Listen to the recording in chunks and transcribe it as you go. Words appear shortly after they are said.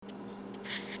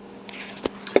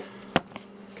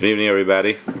Good evening,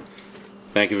 everybody.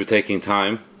 Thank you for taking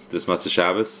time this Matzah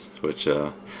Shabbos, which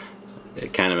I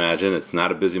can't imagine. It's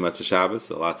not a busy Matzah Shabbos,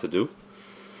 a lot to do.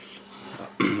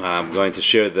 I'm going to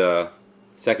share the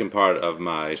second part of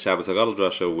my Shabbos Hagadol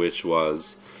Drasha, which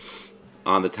was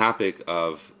on the topic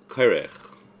of Kerech,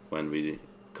 when we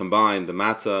combine the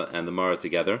Matzah and the Maror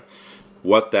together,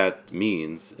 what that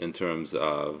means in terms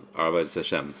of Avodas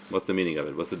Hashem. What's the meaning of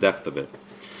it? What's the depth of it?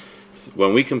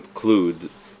 When we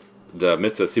conclude the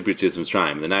mitzvah of Sipur Yetzias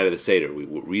Mitzrayim, the night of the Seder, we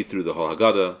read through the whole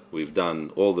Haggadah. We've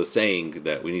done all the saying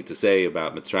that we need to say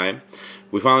about Mitzrayim.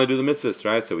 We finally do the mitzvahs,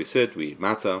 right? So we sit, we eat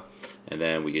matzah, and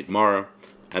then we eat maror,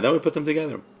 and then we put them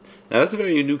together. Now that's a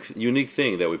very unique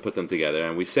thing that we put them together,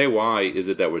 and we say why is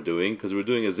it that we're doing? Because we're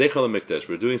doing a Zecher L'Mikdash.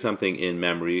 We're doing something in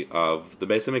memory of the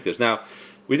Beis HaMikdash. Now,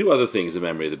 we do other things in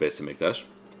memory of the Beis HaMikdash.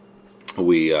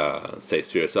 We say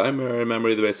Sfira Saimer in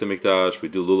memory of the Beis HaMikdash. We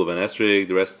do Lulav and Esrig,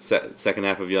 the second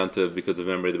half of Yantav, because of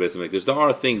memory of the Beis HaMikdash. There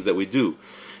are things that we do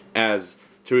as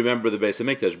to remember the Beis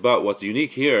HaMikdash, but what's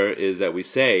unique here is that we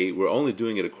say we're only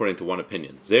doing it according to one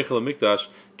opinion. Zecher L'Mikdash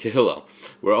Kehillel.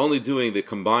 We're only doing the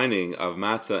combining of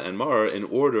Matzah and Maror in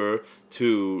order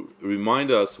to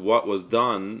remind us what was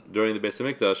done during the Beis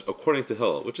HaMikdash according to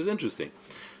Hillel, which is interesting.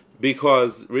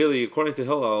 Because really, according to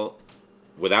Hillel,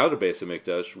 without a Beis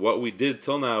HaMikdash, what we did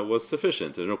till now was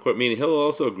sufficient. And of course, meaning Hillel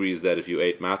also agrees that if you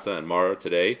ate matzah and maror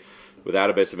today without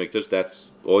a Beis HaMikdash,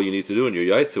 that's all you need to do, and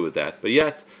you're yaitza with that. But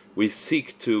yet, we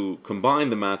seek to combine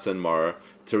the matzah and maror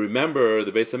to remember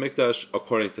the Beis HaMikdash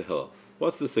according to Hillel.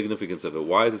 What's the significance of it?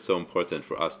 Why is it so important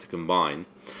for us to combine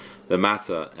the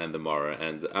matzah and the maror?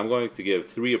 And I'm going to give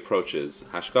three approaches,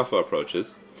 hashkafa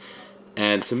approaches.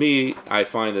 And to me, I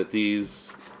find that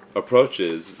these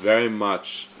approaches very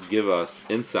much give us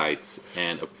insights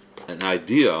and an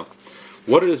idea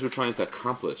what it is we're trying to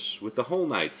accomplish with the whole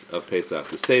night of Pesach,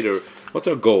 the Seder. What's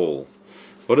our goal?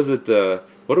 What is it?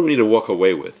 What do we need to walk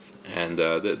away with? And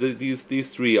these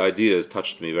three ideas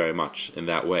touched me very much in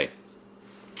that way.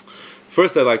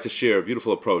 First, I'd like to share a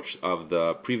beautiful approach of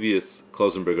the previous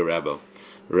Klosenberger Rebbe,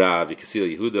 Rav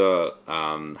Yekasiel Yehuda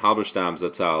Halberstam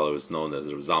Zatzal, who was known as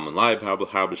Zalman Leib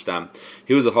Halberstam.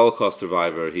 He was a Holocaust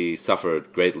survivor. He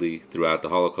suffered greatly throughout the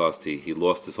Holocaust. He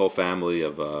lost his whole family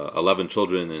of 11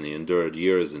 children, and he endured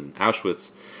years in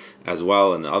Auschwitz as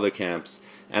well and other camps.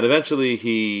 And eventually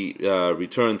he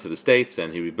returned to the States,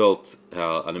 and he rebuilt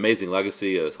an amazing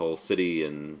legacy, a whole city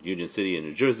in Union City in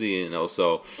New Jersey, and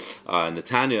also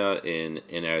Netanya in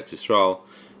Eretz Yisrael.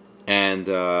 And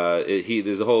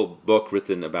there's a whole book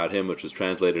written about him, which was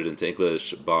translated into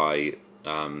English by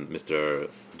Mr.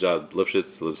 Judd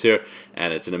Lifshitz, who lives here,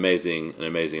 and it's an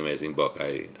amazing book.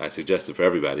 I suggest it for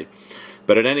everybody.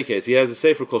 But in any case, he has a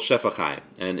sefer called Shefa Chaim,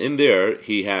 and in there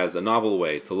he has a novel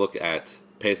way to look at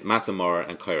Matzah, Maror,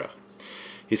 and Kerech.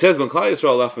 He says, when Klal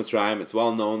Yisrael left Mitzrayim, it's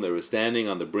well known they were standing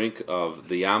on the brink of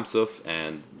the Yam Suf,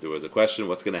 and there was a question,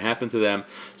 what's going to happen to them?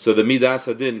 So the Midas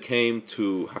Hadin came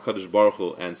to HaKadosh Baruch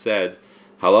Hu and said,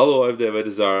 Halalu Avdei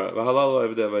Avodah Zarah,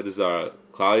 V'halalu Avdei Avodah Zarah.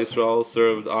 Klal Yisrael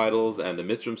served idols, and the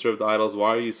Mitzrim served idols.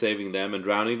 Why are you saving them and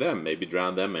drowning them? Maybe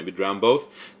drown them, maybe drown both.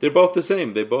 They're both the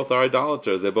same. They both are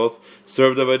idolaters. They both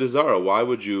served Avodah Zarah. Why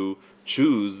would you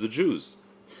choose the Jews?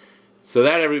 So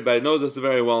that everybody knows, it's a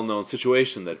very well-known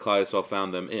situation that Klal Yisrael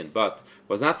found them in. But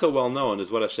what's not so well-known is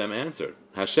what Hashem answered.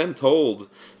 Hashem told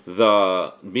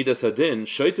the Midas Hadin,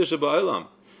 Shoyte Sheba'olam,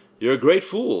 you're a great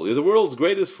fool. You're the world's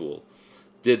greatest fool.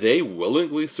 Did they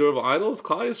willingly serve idols?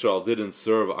 Klal Yisrael didn't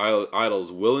serve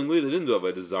idols willingly. They didn't do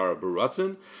Avodah Zarah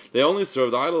b'ratzon. They only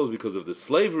served idols because of the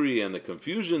slavery and the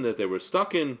confusion that they were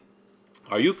stuck in.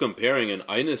 Are you comparing an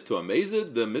Einus to a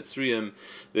Mazid? The Mitzrayim,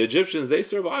 the Egyptians, they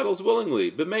serve idols willingly,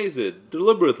 b'mazid,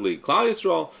 deliberately. Klal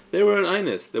Yisrael, they were an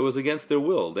Einus. That was against their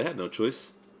will. They had no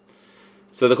choice.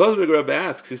 So the Klosenberger Rebbe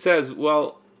asks, he says,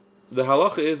 well, the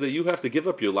halacha is that you have to give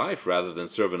up your life rather than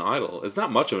serve an idol. It's not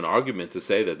much of an argument to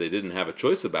say that they didn't have a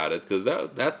choice about it, because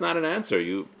that's not an answer.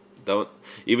 You don't,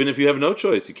 even if you have no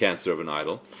choice, you can't serve an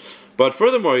idol. But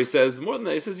furthermore, he says, more than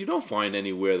that, he says, you don't find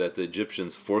anywhere that the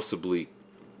Egyptians forcibly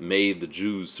made the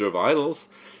Jews serve idols.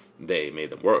 They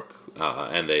made them work,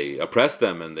 and they oppressed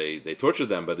them, and they tortured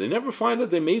them, but they never find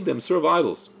that they made them serve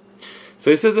idols.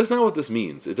 So he says that's not what this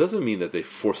means. It doesn't mean that they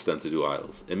forced them to do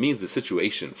idols. It means the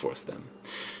situation forced them.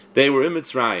 They were in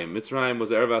Mitzrayim. Mitzrayim was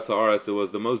Ervas Haaretz. It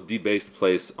was the most debased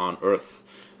place on earth.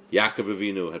 Yaakov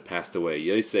Avinu had passed away.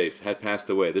 Yosef had passed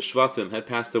away. The Shvatim had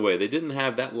passed away. They didn't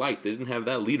have that light. They didn't have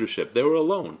that leadership. They were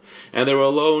alone, and they were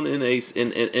alone in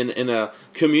a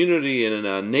community and in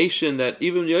a nation that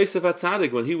even Yosef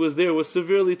HaTzadik, when he was there, was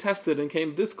severely tested and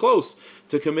came this close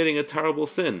to committing a terrible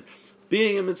sin.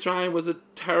 Being in Mitzrayim was a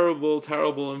terrible,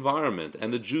 terrible environment,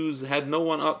 and the Jews had no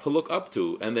one to look up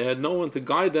to, and they had no one to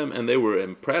guide them, and they were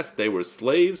impressed. They were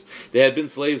slaves. They had been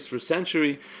slaves for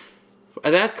centuries.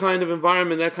 That kind of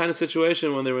environment, that kind of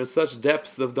situation, when they were in such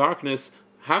depths of darkness,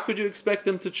 how could you expect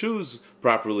them to choose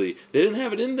properly? They didn't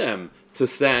have it in them to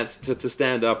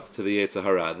stand up to the Yetzer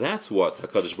Hara. That's what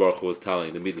HaKadosh Baruch Hu was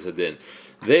telling the Midas Hadin.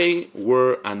 They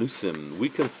were anusim.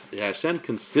 Hashem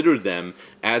considered them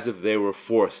as if they were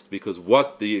forced, because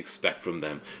what do you expect from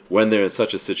them when they're in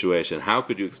such a situation? How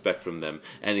could you expect from them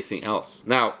anything else?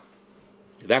 Now,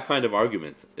 that kind of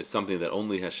argument is something that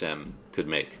only Hashem could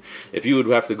make. If you would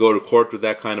have to go to court with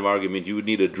that kind of argument, you would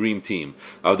need a dream team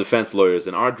of defense lawyers,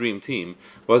 and our dream team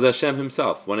was Hashem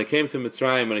himself. When it came to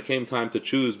Mitzrayim, when it came time to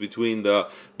choose between the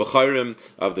Bechayrim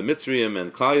of the Mitzrayim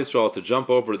and Klal Yisrael to jump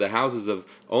over the houses of,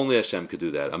 only Hashem could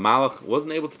do that. A Malach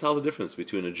wasn't able to tell the difference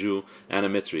between a Jew and a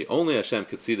Mitzri. Only Hashem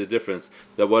could see the difference,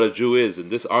 that what a Jew is in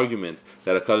this argument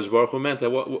that HaKadosh Baruch Hu meant,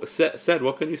 that said,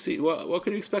 what can you see, what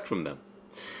can you expect from them?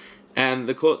 And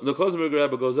the Klosenberg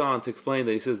Rebbe goes on to explain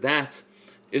that he says that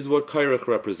is what Kairach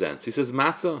represents. He says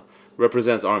matzah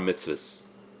represents our mitzvahs.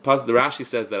 The Rashi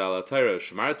says that al Torah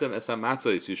shmartem es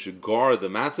matzahs, you should guard the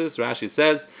matzahs. Rashi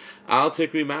says al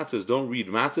tikri matzahs, don't read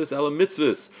matzahs, ela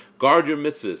mitzvahs, guard your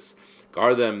mitzvahs,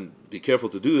 guard them, be careful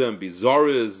to do them, be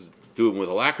zoras, do them with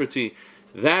alacrity.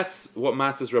 That's what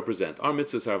matzahs represent. Our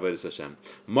mitzvahs are avodas Hashem.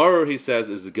 Maror, he says,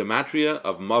 is the gematria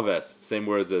of maves. Same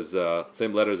letters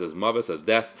as maves, as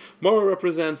death. Maror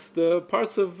represents the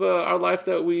parts of our life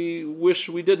that we wish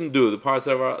we didn't do. The parts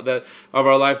of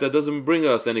our life that doesn't bring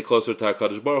us any closer to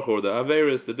HaKadosh Baruch Hu. The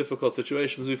averis, the difficult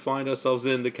situations we find ourselves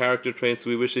in, the character traits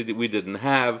we wish we didn't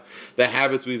have, the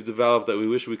habits we've developed that we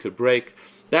wish we could break.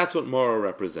 That's what maror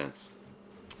represents.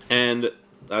 And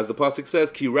as the pasuk says,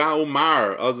 Ki ra'u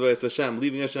mar azvayis Hashem,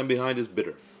 leaving Hashem behind is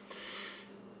bitter.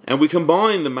 And we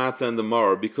combine the matzah and the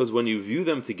maror because when you view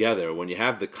them together, when you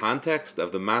have the context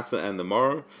of the matzah and the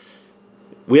maror,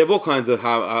 we have all kinds of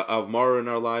maror in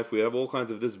our life. We have all kinds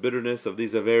of this bitterness, of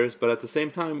these averis, but at the same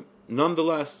time,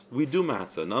 nonetheless, we do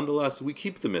matzah. Nonetheless, we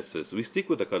keep the mitzvahs. We stick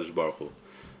with the HaKadosh Baruch Hu,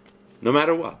 no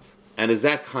matter what. And it's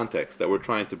that context that we're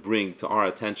trying to bring to our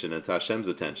attention and to Hashem's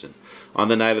attention on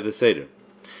the night of the Seder.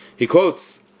 He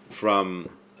quotes from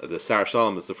the Sar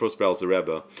Shalom, it's the first Belzer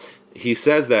Rebbe. He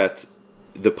says that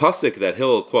the pasuk that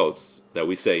Hillel quotes, that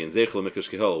we say in Zeichel Mikash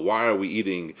Kehil, why are we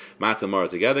eating matzah maror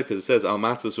together? Because it says Al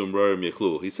matzah umrorim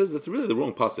yichluhu. He says that's really the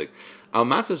wrong pasuk. Al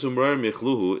matzah umrorim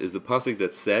yichluhu is the pasuk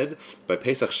that's said by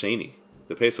Pesach Sheni,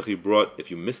 the Pesach he brought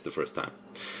if you missed the first time.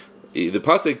 The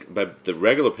pasuk by the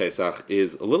regular Pesach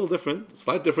is a little different,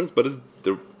 slight difference, but it's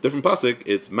the different pasuk.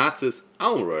 It's matzahs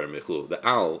al ro'er michlu. The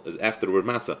al is after the word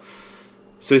matzah.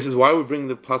 So he says, why would we bring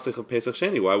the pasuk of Pesach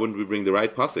Sheni? Why wouldn't we bring the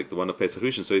right pasuk, the one of Pesach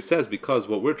Rishon? So he says, because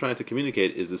what we're trying to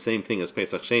communicate is the same thing as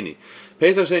Pesach Sheni.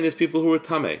 Pesach Sheni is people who were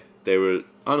tameh. They were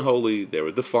unholy, they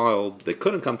were defiled, they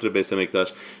couldn't come to the Beis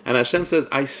HaMikdash. And Hashem says,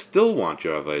 I still want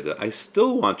your Avodah, I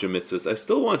still want your mitzvahs, I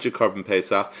still want your Korban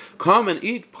Pesach. Come and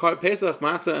eat Pesach,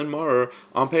 Matzah, and Maror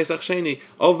on Pesach Sheni,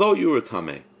 although you were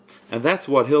Tameh. And that's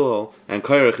what Hillel and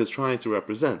Kairach is trying to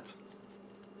represent.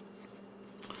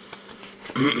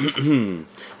 And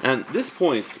this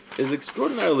point is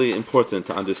extraordinarily important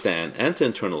to understand and to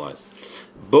internalize,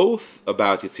 both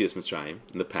about Yetzias Mitzrayim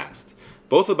in the past,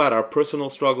 both about our personal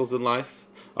struggles in life,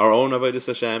 our own Avodas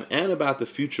Hashem, and about the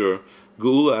future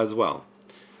Geula as well.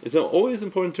 It's always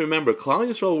important to remember, Klal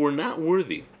Yisrael were not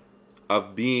worthy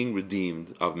of being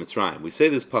redeemed of Mitzrayim. We say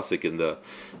this pasuk in the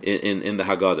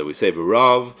Haggadah. We say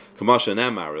V'rav Kamasha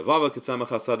Nemar Revava Kitzamach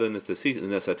Hasada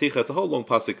Nesaticha. It's a whole long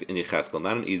pasuk in Yecheskel,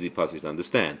 not an easy pasuk to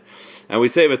understand. And we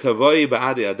say V'tavoi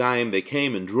Ba'adi Adayim. They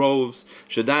came in droves.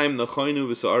 Shadaim Nachoinu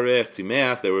V'Soarech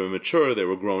Tzimeach. They were mature. They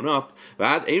were grown up.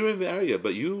 V'ad Eirim V'Arya.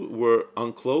 But you were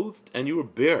unclothed and you were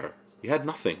bare. You had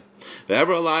nothing.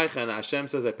 And Hashem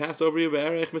says, I passed over you,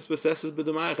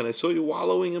 and I saw you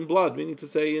wallowing in blood, meaning to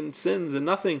say in sins and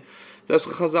nothing. That's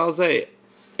what Chazal say.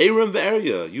 Aram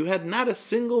ve'erya, you had not a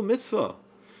single mitzvah.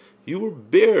 You were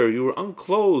bare, you were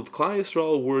unclothed. Klal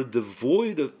Yisrael were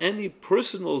devoid of any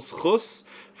personal schus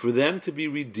for them to be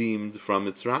redeemed from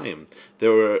Mitzrayim. They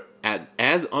were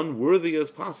as unworthy as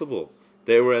possible.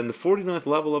 They were in the 49th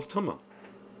level of Tumah.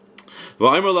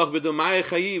 Hashem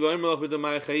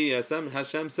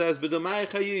says,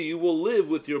 you will live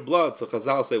with your blood. So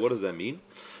Chazal say, what does that mean?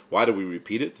 Why do we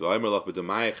repeat it? We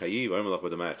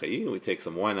take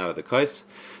some wine out of the kais.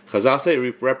 Chazal say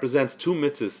it represents two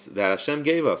mitzvahs that Hashem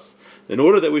gave us in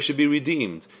order that we should be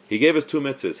redeemed. He gave us two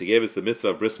mitzvahs. He gave us the mitzvah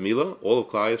of bris milah. All of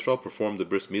Klal Yisrael performed the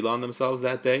bris milah on themselves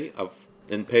that day of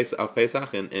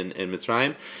Pesach in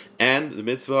Mitzrayim, and the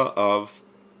mitzvah of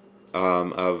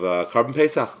Carbon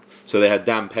Pesach. So they had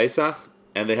Dam Pesach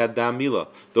and they had Dam Milah.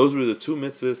 Those were the two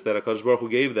mitzvahs that HaKadosh Baruch Hu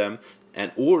gave them,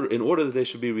 and in order that they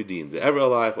should be redeemed. The Ever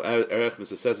Alive, Erech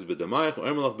Misases B'Damayach,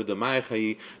 Ermelach B'Damayach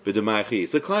Hayi, B'Damayach Hayi.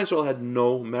 So Klal Yisrael had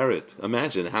no merit.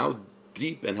 Imagine how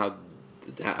deep and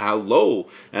how low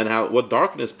and what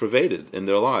darkness pervaded in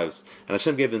their lives. And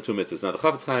Hashem gave them two mitzvahs. Now the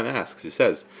Chafetz Chaim asks, he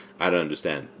says, I don't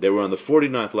understand. They were on the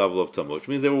 49th level of Tumah, which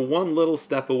means they were one little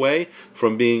step away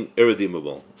from being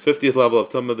irredeemable. 50th level of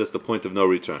Tumah, that's the point of no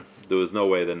return. There was no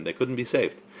way, then they couldn't be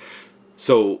saved.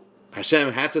 So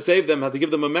Hashem had to save them, had to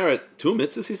give them a merit. Two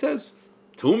mitzvahs, he says.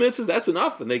 Two mitzvahs, that's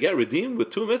enough, and they get redeemed with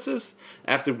two mitzvahs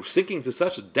after sinking to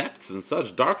such depths and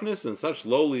such darkness and such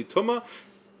lowly Tumah.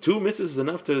 Two mitzvahs is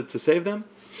enough to save them?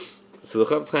 So the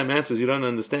Chafetz Chaim answers, you don't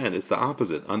understand. It's the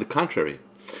opposite. On the contrary,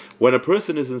 when a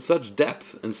person is in such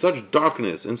depth, in such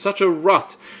darkness, in such a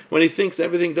rut, when he thinks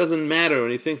everything doesn't matter,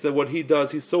 and he thinks that what he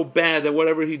does, he's so bad that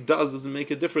whatever he does doesn't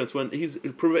make a difference, when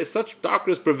such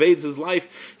darkness pervades his life,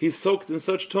 he's soaked in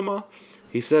such tumah,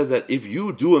 he says that if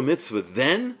you do a mitzvah,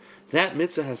 then that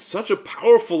mitzvah has such a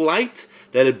powerful light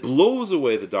that it blows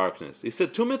away the darkness. He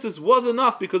said two mitzvahs was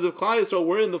enough because of Klal Yisrael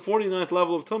were in the 49th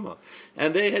level of Tumah.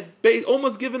 And they had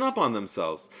almost given up on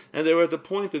themselves. And they were at the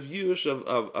point of yush,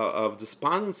 of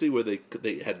despondency, where they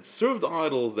had served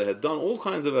idols, they had done all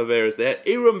kinds of averes, they had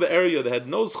Eram ve'eria, they had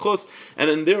no schus, and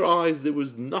in their eyes there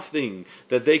was nothing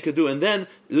that they could do. And then,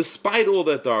 despite all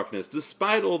that darkness,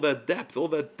 despite all that depth, all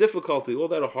that difficulty, all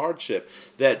that hardship,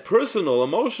 that personal,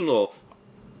 emotional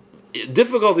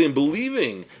difficulty in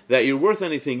believing that you're worth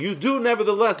anything, you do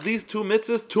nevertheless these two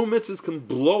mitzvahs can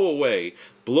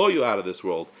blow you out of this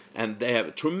world, and they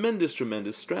have tremendous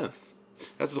strength.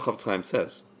 That's what Chafetz Chaim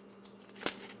says.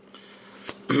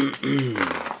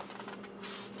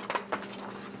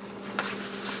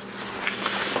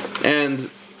 And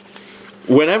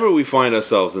whenever we find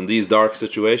ourselves in these dark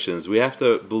situations, we have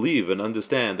to believe and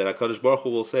understand that HaKadosh Baruch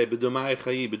Hu will say, B'damai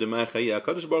chayi, B'damai chayi.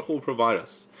 HaKadosh Baruch Hu will provide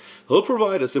us. He'll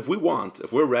provide us if we want,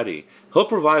 if we're ready. He'll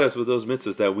provide us with those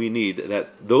mitzvahs that we need, that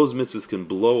those mitzvahs can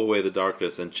blow away the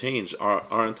darkness and change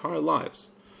our entire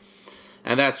lives.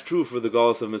 And that's true for the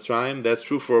Galus of Mitzrayim, that's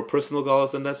true for a personal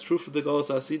Galus, and that's true for the Galus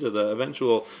Hasidah, the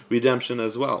eventual redemption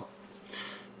as well.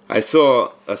 I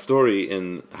saw a story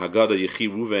in Haggadah Yechi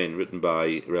Ruvain, written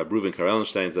by Rab Reuven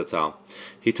Karelstein Zatzal.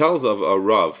 He tells of a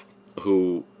Rav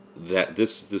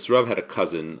this Rav had a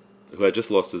cousin who had just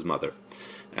lost his mother.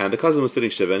 And the cousin was sitting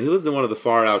Shiva, and he lived in one of the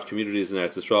far-out communities in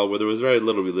Eretz Yisrael where there was very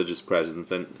little religious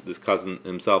presence, and this cousin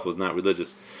himself was not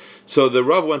religious. So the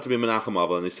Rav went to be Menachem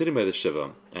Abba, and he's sitting by the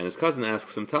Shiva, and his cousin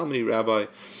asks him, tell me, Rabbi,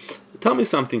 tell me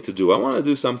something to do. I want to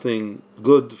do something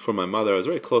good for my mother. I was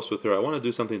very close with her. I want to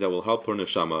do something that will help her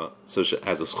neshama, so she,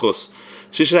 as a schus.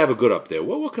 She should have a good up there.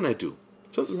 Well, what can I do?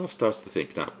 So the Rav starts to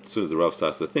think. Now, as soon as the Rav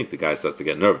starts to think, the guy starts to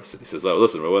get nervous. And he says,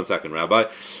 listen, 1 second, Rabbi,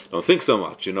 don't think so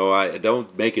much. I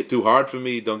don't make it too hard for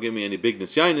me. Don't give me any big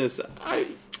nisyainis. I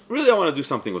want to do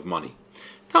something with money.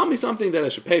 Tell me something that I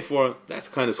should pay for. That's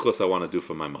the kind of schus I want to do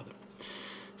for my mother.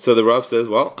 So the Rav says,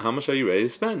 well, how much are you ready to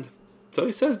spend? So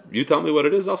he says, you tell me what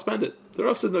it is, I'll spend it. The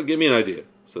Rav says, no, give me an idea.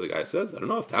 So the guy says, I don't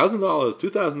know, $1,000,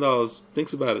 $2,000,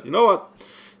 thinks about it. You know what?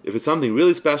 If it's something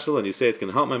really special and you say it's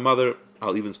going to help my mother,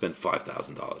 I'll even spend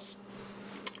 $5,000.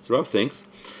 So Rav thinks.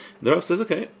 The Rav says,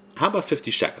 okay, how about 50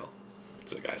 shekel?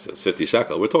 So the guy says, 50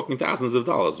 shekel? We're talking thousands of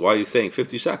dollars. Why are you saying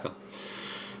 50 shekel?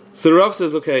 So the Rav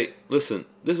says, okay, listen,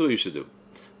 this is what you should do.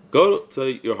 Go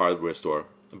to your hardware store,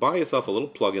 buy yourself a little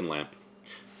plug-in lamp,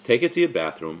 take it to your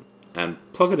bathroom, and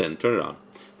plug it in, turn it on.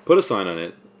 Put a sign on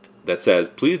it that says,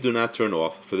 please do not turn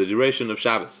off for the duration of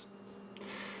Shabbos.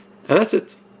 And that's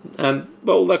it. And,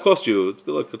 well, that cost you, it's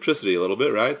electricity a little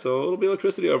bit, right? So it'll be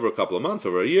electricity over a couple of months,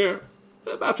 over a year,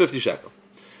 about 50 shekel.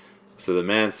 So the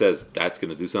man says, that's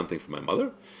going to do something for my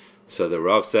mother? So the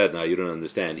Rav said, now you don't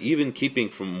understand. Even keeping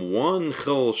from one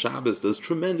Chol Shabbos does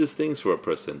tremendous things for a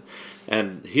person.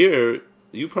 And here,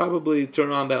 you probably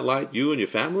turn on that light, you and your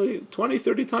family, 20,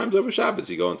 30 times over Shabbos.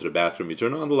 You go into the bathroom, you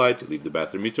turn on the light, you leave the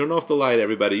bathroom, you turn off the light,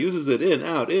 everybody uses it, in,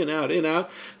 out, in, out, in, out.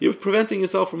 You're preventing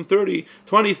yourself from 20,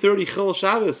 30 Chil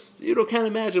Shabbos. You can't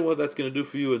imagine what that's going to do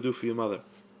for you and do for your mother.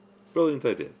 Brilliant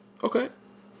idea. Okay,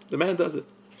 the man does it.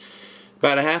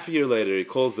 About a half a year later, he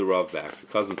calls the Rav back. The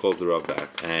cousin calls the Rav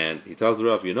back, and he tells the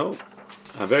Rav,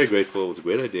 I'm very grateful, it was a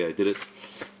great idea, I did it.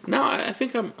 Now, I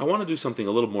think I want to do something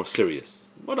a little more serious.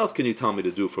 What else can you tell me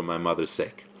to do for my mother's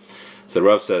sake? So the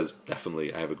Rav says,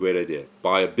 definitely, I have a great idea.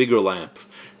 Buy a bigger lamp.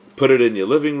 Put it in your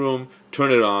living room,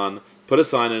 turn it on, put a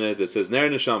sign in it that says, Ner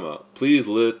Neshama, please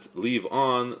leave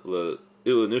on Ilu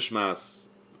Nishmas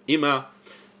Ima,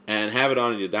 and have it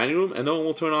on in your dining room, and no one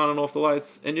will turn on and off the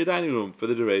lights in your dining room for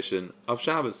the duration of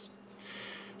Shabbos.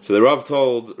 So the Rav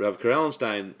told Rav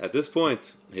Karelstein, at this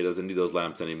point, he doesn't need those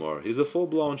lamps anymore. He's a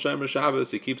full-blown Shomer Shabbos.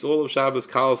 He keeps all of Shabbos,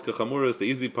 Kalas, Kechamuras, the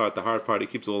easy part, the hard part. He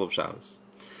keeps all of Shabbos.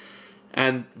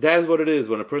 And that is what it is.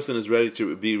 When a person is ready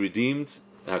to be redeemed,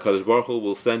 HaKadosh Baruch Hu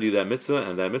will send you that mitzvah,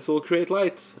 and that mitzvah will create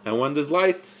light. And when there's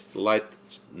light, the light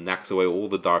knocks away all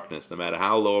the darkness. No matter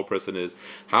how low a person is,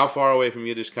 how far away from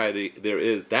Yiddishkeit there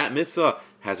is, that mitzvah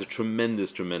has a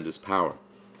tremendous, tremendous power.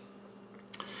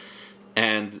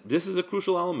 And this is a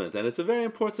crucial element, and it's a very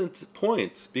important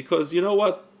point, because you know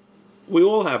what? We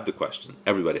all have the question.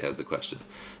 Everybody has the question.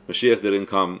 Mashiach didn't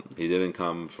come. He didn't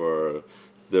come for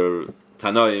the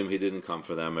Tanoim. He didn't come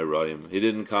for the Amoraim. He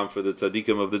didn't come for the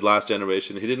Tzaddikim of the last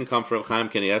generation. He didn't come for Chaim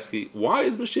Kanievsky. Why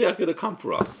is Mashiach going to come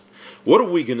for us? What are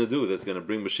we going to do that's going to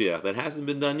bring Mashiach that hasn't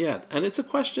been done yet? And it's a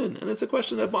question, and it's a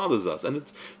question that bothers us, and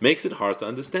it makes it hard to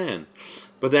understand.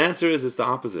 But the answer is it's the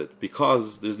opposite.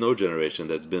 Because there's no generation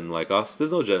that's been like us.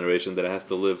 There's no generation that has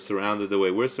to live surrounded the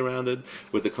way we're surrounded,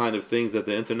 with the kind of things that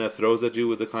the internet throws at you,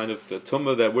 with the kind of the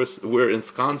tumah that we're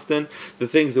ensconced in, the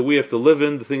things that we have to live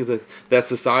in, the things that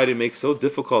society makes so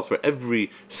difficult for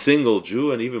every single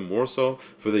Jew, and even more so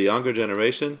for the younger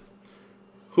generation.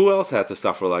 Who else had to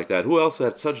suffer like that? Who else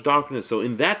had such darkness? So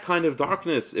in that kind of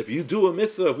darkness, if you do a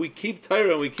mitzvah, if we keep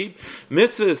Torah and we keep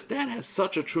mitzvahs, that has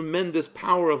such a tremendous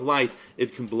power of light,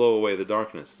 it can blow away the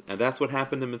darkness. And that's what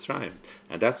happened in Mitzrayim.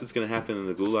 And that's what's going to happen in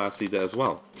the Geula Hasidah as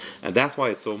well. And that's why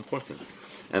it's so important.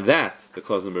 And that, the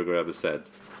Klausenberger Rebbe said,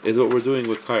 is what we're doing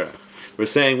with Kairach. We're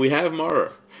saying we have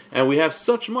Maror, and we have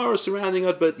such Maror surrounding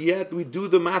us, but yet we do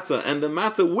the matzah, and the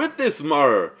matzah with this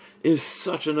Maror is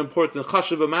such an important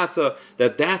chashuv matzah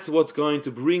that's what's going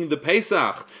to bring the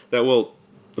Pesach that we'll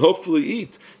hopefully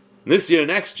eat this year,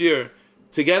 next year,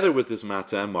 together with this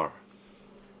matzah and Maror.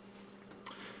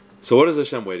 So what is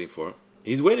Hashem waiting for?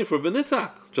 He's waiting for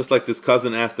B'nitzach. Just like this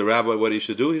cousin asked the rabbi what he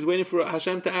should do, he's waiting for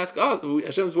Hashem to ask us.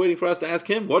 Hashem's waiting for us to ask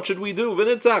him, what should we do?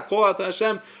 B'nitzach, call out to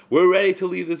Hashem. We're ready to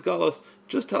leave this galus.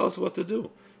 Just tell us what to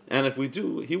do. And if we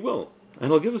do, he will.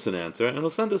 And he'll give us an answer, and he'll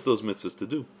send us those mitzvahs to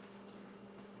do.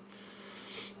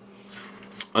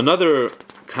 Another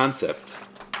concept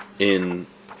in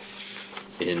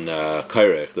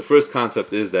Kairach, the first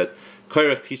concept is that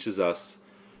Kairach teaches us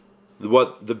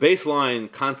what the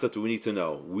baseline concept we need to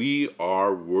know. We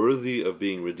are worthy of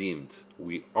being redeemed.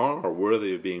 We are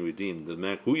worthy of being redeemed. No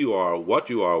matter who you are, what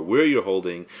you are, where you're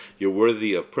holding, you're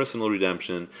worthy of personal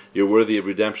redemption. You're worthy of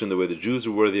redemption the way the Jews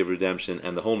are worthy of redemption,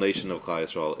 and the whole nation of Klal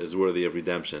Yisrael is worthy of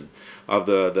redemption, of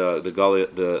the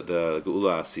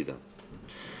Geula Hasidah.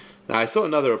 Now, I saw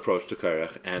another approach to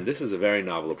Kairach, and this is a very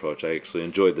novel approach. I actually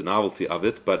enjoyed the novelty of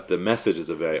it, but the message is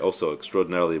a very also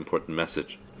extraordinarily important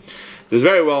message. There's a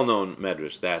very well-known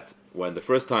medrash that when the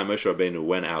first time Moshe Rabbeinu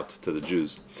went out to the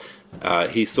Jews,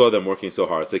 he saw them working so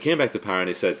hard. So he came back to Paro and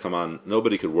he said, come on,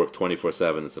 nobody could work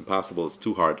 24/7. It's impossible. It's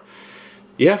too hard.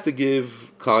 You have to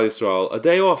give Klal Yisrael a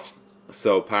day off.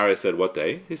 So Paro said, what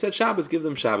day? He said, Shabbos, give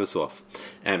them Shabbos off.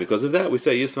 And because of that, we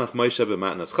say, Yismach Moshe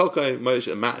b'matnas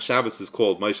chalkai. Shabbos is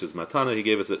called Moshe's matana. He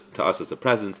gave it to us as a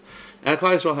present. And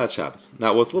Klal Yisrael had Shabbos.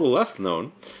 Now, what's a little less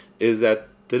known is that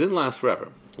they didn't last forever.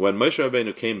 When Moshe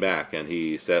Rabbeinu came back and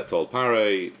he told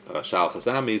Paro, Shal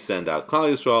Chasami, send out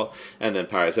Klal Yisrael, and then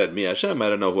Paro said, Mi Hashem, I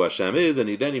don't know who Hashem is, and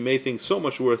he made things so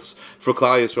much worse for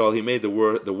Klal Yisrael. He made the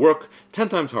work 10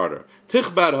 times harder.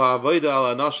 Tichbad ha'avoda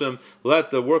al anashim,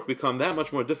 let the work become that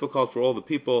much more difficult for all the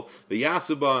people.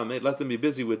 V'yasuba, and let them be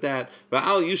busy with that.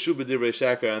 V'al yishu b'divrei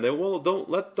sheker, and don't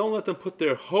let them put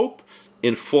their hope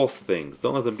in false things.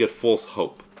 Don't let them get false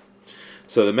hope.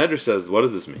 So the Medrash says, what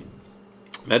does this mean?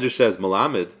 Medrash says,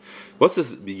 Malamed, what's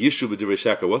this Yishu b'divrei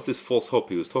sheker? What's this false hope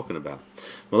he was talking about?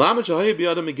 Malamed shahayu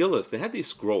b'yadam megillas. They had these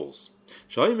scrolls.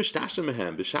 Shahayu mishtashim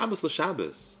mehem b'Shabbos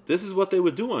l'Shabbos. This is what they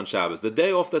would do on Shabbos. The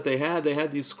day off that they had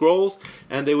these scrolls,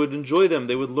 and they would enjoy them,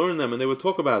 they would learn them, and they would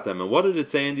talk about them. And what did it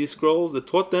say in these scrolls? It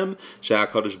taught them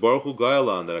HaKadosh Baruch Hu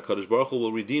Gayalan, that HaKadosh Baruch Hu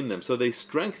will redeem them. So they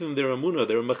strengthened their emunah,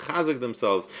 they were mechazik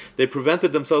themselves. They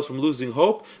prevented themselves from losing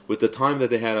hope with the time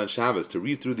that they had on Shabbos to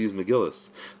read through these Megillas.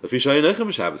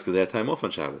 Because they had time off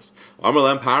on Shabbos. Amar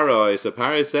lam Paro, so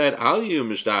Paro said, Al yu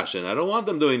mishdashin, I don't want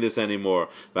them doing this anymore.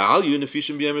 But Al yu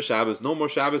nefishim b'yem Shabbos, no more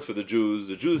Shabbos for the Jews.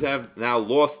 The Jews have now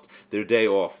lost their day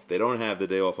off. They don't have the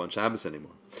day off on Shabbos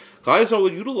anymore. Klal Yisrael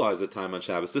would utilize the time on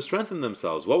Shabbos to strengthen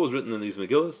themselves. What was written in these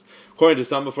Megillas? According to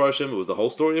some Mefarshim, it was the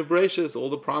whole story of Bereshis, all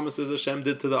the promises Hashem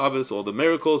did to the Avos, all the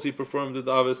miracles He performed to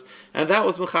the Avos, and that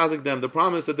was mechazik them, the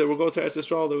promise that they will go to Eretz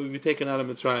Yisrael, that would be taken out of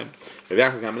Mitzrayim. Rabbi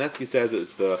Yaakov Kamenetsky says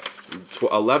it's the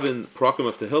 11 prakim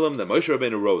of Tehillim that Moshe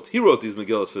Rabbeinu wrote. He wrote these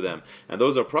Megillas for them, and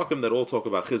those are prakim that all talk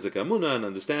about chizuk emunah and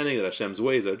understanding that Hashem's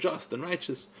ways are just and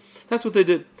righteous. That's what they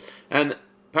did. And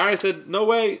Parai said, no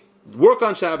way, work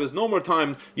on Shabbos, no more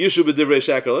time, Yishu b'divrei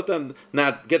sheker, let them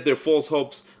not get their false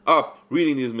hopes up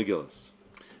reading these Megillas.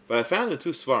 But I found in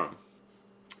two Svarim,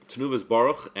 Tenuvas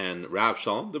Baruch and Rav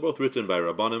Shalom, they're both written by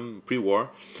Rabbanim pre-war,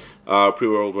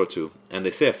 pre-World War II, and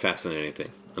they say a fascinating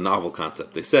thing, a novel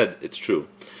concept. They said, it's true,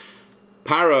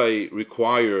 Parai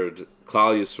required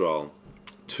Klal Yisrael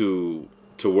to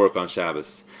work on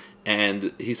Shabbos.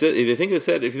 And he said, if you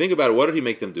think about it, what did he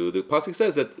make them do? The pasuk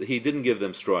says that he didn't give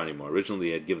them straw anymore. Originally,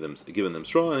 he had given them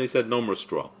straw, and he said no more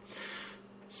straw.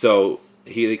 So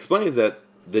he explains that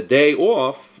the day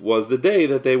off was the day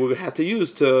that they had to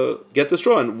use to get the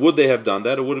straw. And would they have done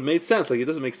that? It would have made sense. Like, it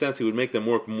doesn't make sense. He would make them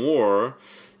work more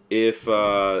if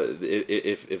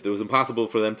it was impossible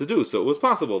for them to do. So it was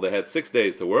possible. They had 6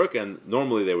 days to work, and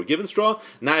normally they were given straw.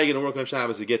 Now you're going to work on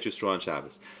Shabbos to get your straw on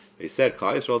Shabbos. He said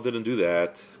Klal Yisrael didn't do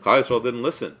that. Klal Yisrael didn't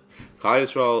listen. Klal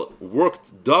Yisrael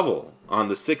worked double on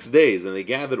the 6 days, and they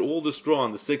gathered all the straw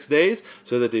on the 6 days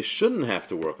so that they shouldn't have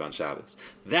to work on Shabbos.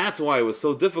 That's why it was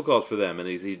so difficult for them. And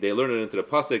they learned it into the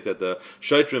pasuk that the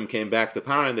Shaitrim came back to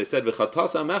Paran and they said,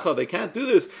 "V'chatas amecha," they can't do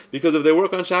this because if they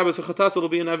work on Shabbos, v'chatas, it'll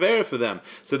be an avera for them.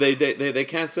 So they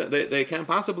can't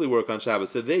possibly work on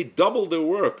Shabbos. So they doubled their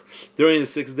work during the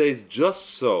 6 days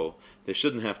just so they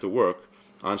shouldn't have to work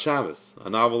on Shabbos. A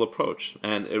novel approach.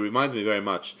 And it reminds me very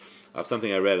much of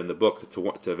something I read in the book,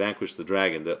 To Vanquish the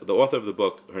Dragon. The author of the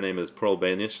book, her name is Pearl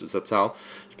Banish Zatzal.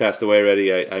 She passed away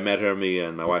already. I met her, me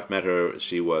and my wife met her.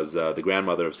 She was the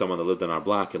grandmother of someone that lived on our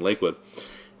block in Lakewood.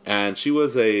 And she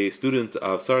was a student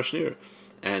of Sarah Schneer.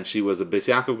 And she was a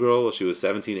Beis Yaakov girl. She was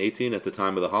 17, 18 at the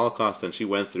time of the Holocaust, and she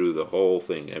went through the whole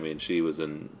thing. I mean, she was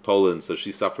in Poland, so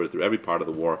she suffered through every part of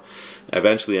the war,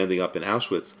 eventually ending up in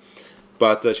Auschwitz.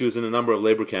 But she was in a number of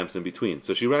labor camps in between.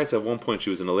 So she writes at one point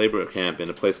she was in a labor camp in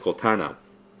a place called Tarnow,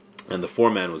 and the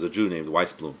foreman was a Jew named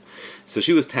Weisblum. So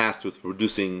she was tasked with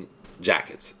producing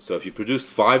jackets. So if you produced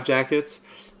 5 jackets,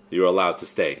 you were allowed to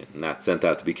stay and not sent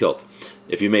out to be killed.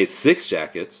 If you made 6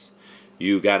 jackets,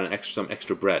 you got some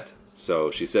extra bread.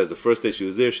 So she says the first day she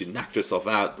was there, she knocked herself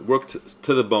out, worked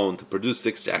to the bone to produce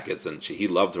 6 jackets, and he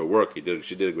loved her work. She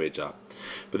did a great job.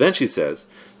 But then she says,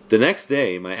 the next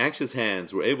day, my anxious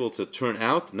hands were able to turn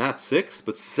out not 6,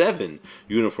 but 7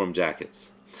 uniform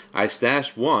jackets. I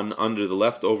stashed 1 under the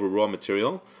leftover raw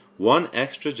material. 1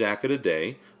 extra jacket a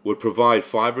day would provide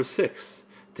 5 or 6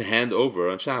 to hand over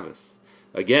on Shabbos.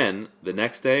 Again, the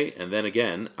next day, and then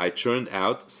again, I churned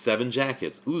out 7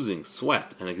 jackets, oozing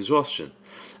sweat and exhaustion.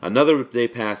 Another day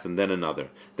passed, and then another.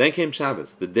 Then came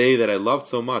Shabbos, the day that I loved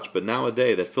so much, but now a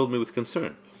day that filled me with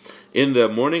concern. In the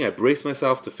morning, I braced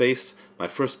myself to face my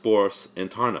first bourse in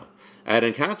Tarnow. I had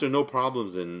encountered no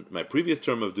problems in my previous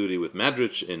term of duty with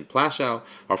Madrich in Plaszow.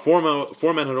 Our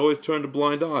foreman had always turned a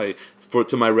blind eye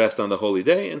to my rest on the holy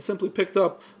day and simply picked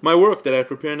up my work that I had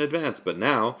prepared in advance. But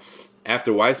now,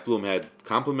 after Weisblum had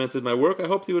complimented my work, I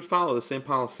hoped he would follow the same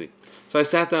policy. So I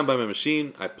sat down by my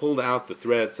machine, I pulled out the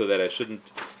thread so that I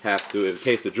shouldn't have to, in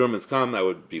case the Germans come, I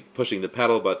would be pushing the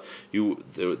pedal, but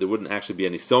there wouldn't actually be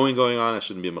any sewing going on, I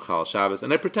shouldn't be a Machal Shabbos,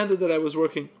 and I pretended that I was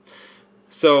working.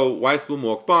 So Weisblum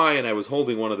walked by, and I was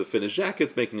holding one of the finished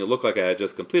jackets, making it look like I had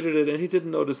just completed it, and he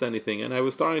didn't notice anything, and I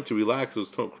was starting to relax. It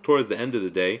was towards the end of the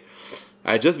day.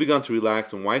 I had just begun to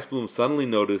relax when Weisblum suddenly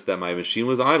noticed that my machine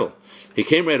was idle. He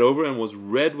came right over and was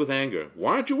red with anger.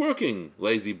 "Why aren't you working,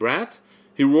 lazy brat?"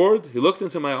 he roared. He looked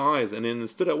into my eyes and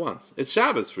understood at once. "It's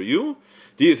Shabbos for you?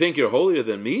 Do you think you're holier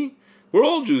than me? We're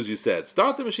all Jews, you said.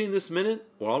 Start the machine this minute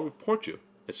or I'll report you.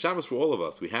 It's Shabbos for all of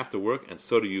us. We have to work, and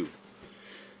so do you."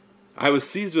 I was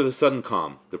seized with a sudden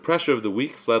calm. The pressure of the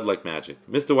week fled like magic.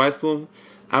 "Mr. Weisblum,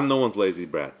 I'm no one's lazy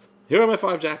brat. Here are my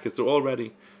 5 jackets. They're all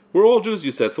ready. We're all Jews,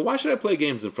 you said, so why should I play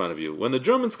games in front of you? When the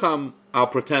Germans come, I'll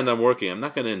pretend I'm working. I'm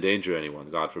not going to endanger anyone,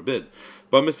 God forbid.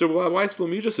 But Mr.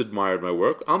 Weisblum, you just admired my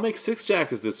work. I'll make 6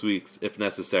 jackets this week, if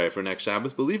necessary, for next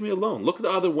Shabbos, but leave me alone. Look the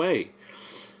other way."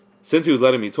 Since he was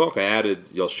letting me talk, I added,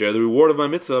 "You'll share the reward of my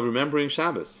mitzvah of remembering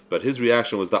Shabbos." But his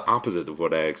reaction was the opposite of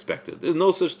what I expected. "There's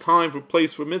no such time or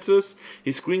place for mitzvahs."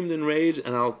 He screamed in rage,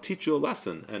 "And I'll teach you a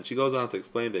lesson." And she goes on to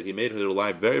explain that he made her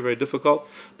life very, very difficult,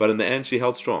 but in the end she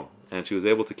held strong. And she was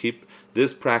able to keep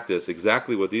this practice,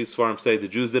 exactly what these Sfarim say the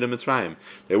Jews did in Mitzrayim.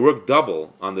 They worked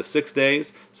double on the 6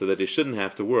 days so that they shouldn't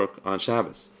have to work on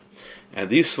Shabbos. And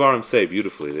these Sfarim say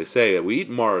beautifully, they say that we eat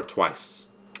maror twice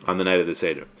on the night of the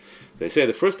Seder. They say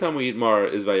the first time we eat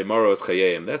maror is Vayamaros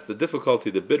Chayim. That's the difficulty,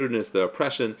 the bitterness, the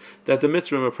oppression that the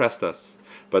Mitzrayim oppressed us.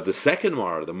 But the second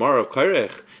Mar, the Mar of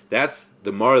Kairech, that's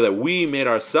the Mar that we made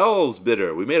ourselves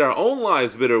bitter. We made our own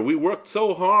lives bitter. We worked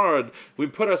so hard. We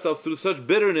put ourselves through such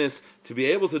bitterness to be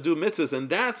able to do mitzvahs, and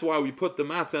that's why we put the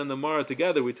matzah and the Mar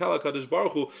together. We tell HaKadosh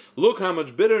Baruch Hu, look how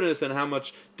much bitterness and how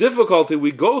much difficulty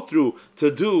we go through to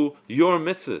do your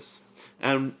mitzvahs.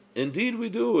 And indeed we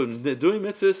do. And doing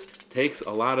mitzvahs takes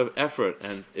a lot of effort,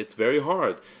 and it's very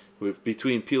hard.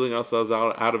 Between peeling ourselves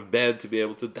out of bed to be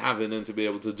able to daven and to be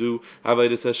able to do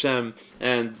Avodas Hashem,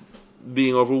 and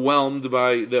being overwhelmed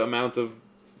by the amount of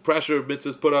pressure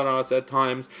mitzvahs put on us at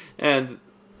times, and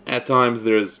at times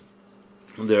it's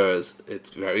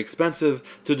very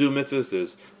expensive to do mitzvahs.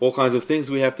 There's all kinds of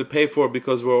things we have to pay for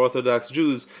because we're Orthodox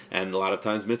Jews, and a lot of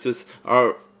times mitzvahs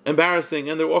are embarrassing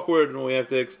and they're awkward, and we have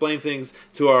to explain things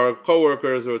to our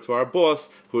coworkers or to our boss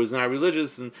who is not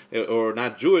religious or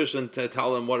not Jewish, and to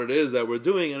tell them what it is that we're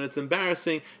doing, and it's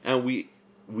embarrassing. And we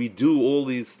do all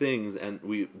these things and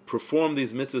we perform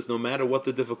these mitzvahs no matter what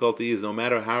the difficulty is, no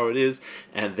matter how it is,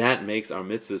 and that makes our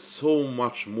mitzvahs so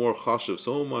much more chashuv,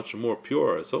 so much more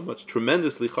pure, so much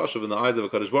tremendously chashuv in the eyes of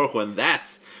HaKadosh Baruch Hu. And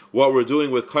that's what we're doing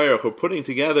with Kairach. We're putting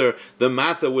together the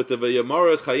matzah with the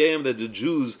v'yamaras chayim that the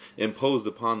Jews imposed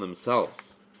upon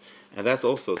themselves. And that's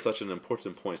also such an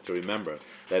important point to remember,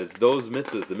 that it's those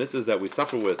mitzvahs, the mitzvahs that we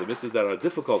suffer with, the mitzvahs that are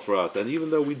difficult for us, and even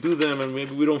though we do them and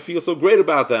maybe we don't feel so great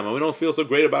about them, and we don't feel so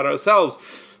great about ourselves,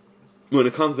 when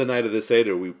it comes the night of the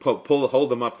Seder, we hold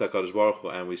them up to HaKadosh Baruch Hu,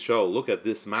 and we show, look at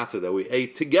this matzah that we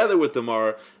ate together with the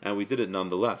Mar, and we did it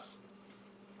nonetheless.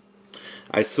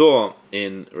 I saw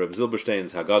in Reb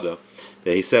Zilberstein's Haggadah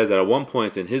that he says that at one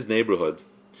point in his neighborhood,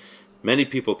 many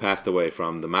people passed away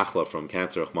from the machla, from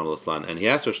cancer, Rachmana litzlan, and he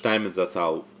asked Rosh Steinmetz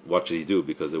Zatzal what should he do,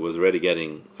 because it was already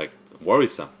getting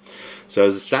worrisome. So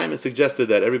Steinmetz suggested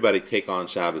that everybody take on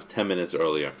Shabbos 10 minutes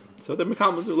earlier. So the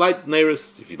Mekam do light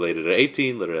neiris. If you light it at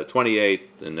 18, light it at 28,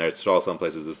 and there's some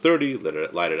places it's 30,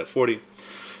 light it at 40.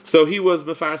 So he was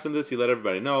mefaris in this. He let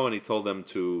everybody know, and he told them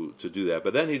to do that.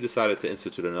 But then he decided to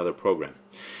institute another program.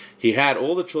 He had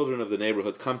all the children of the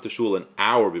neighborhood come to shul an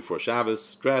hour before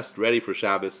Shabbos, dressed, ready for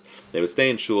Shabbos. They would stay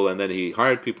in shul, and then he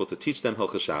hired people to teach them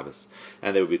Hilchos Shabbos.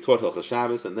 And they would be taught Hilchos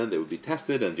Shabbos, and then they would be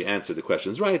tested, and if you answered the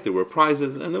questions right, there were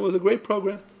prizes, and it was a great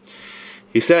program.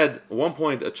 He said, at one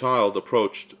point, a child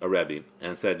approached a Rebbe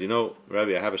and said,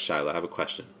 Rebbe, I have a shaila, I have a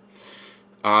question.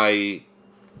 My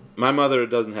mother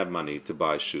doesn't have money to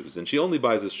buy shoes, and she only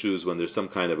buys his shoes when there's some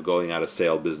kind of going out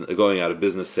of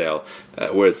business sale,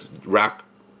 where it's rock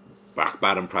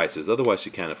bottom prices. Otherwise, she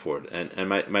can't afford. And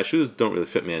my shoes don't really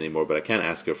fit me anymore, but I can't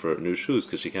ask her for new shoes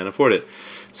because she can't afford it.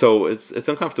 So it's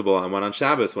uncomfortable. And when on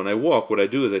Shabbos, when I walk, what I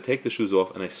do is I take the shoes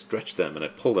off and I stretch them and I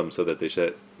pull them so that they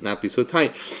should not be so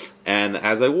tight. And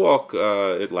as I walk,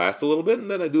 it lasts a little bit,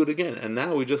 and then I do it again. And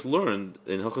now we just learned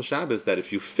in Hilchos Shabbos that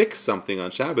if you fix something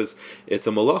on Shabbos, it's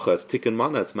a malacha, it's tikkun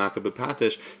mana, it's makah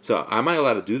b'patish. So am I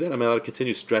allowed to do that? Am I allowed to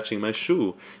continue stretching my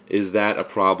shoe? Is that a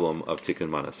problem of tikkun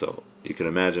mana? So you can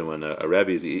imagine when a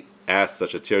Rebbe asked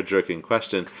such a tear-jerking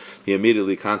question, he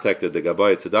immediately contacted the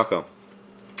Gabbai Tzedakah,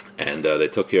 and they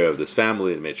took care of this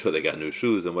family and made sure they got new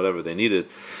shoes and whatever they needed.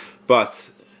 But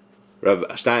Rav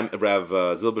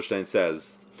Zilberstein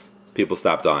says people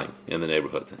stop dying in the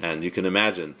neighborhood. And you can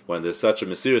imagine when there's such a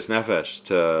mesirus nefesh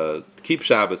to keep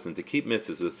Shabbos and to keep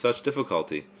mitzvahs with such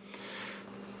difficulty,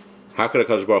 how could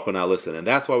HaKadosh Baruch Hu not listen? And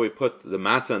that's why we put the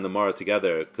matzah and the maror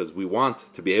together, because we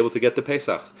want to be able to get the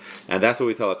Pesach. And that's what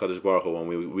we tell HaKadosh Baruch Hu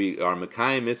when we are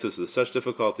mekayim mitzvahs with such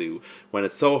difficulty. When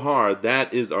it's so hard,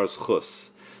 that is our schus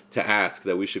to ask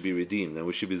that we should be redeemed, and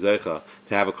we should be zeicha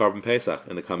to have a Korban Pesach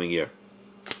in the coming year.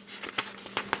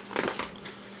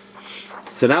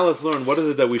 So now let's learn, what is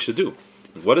it that we should do?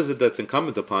 What is it that's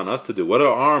incumbent upon us to do? What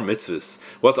are our mitzvahs?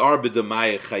 What's our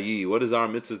b'damai chayi? What is our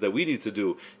mitzvahs that we need to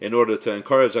do in order to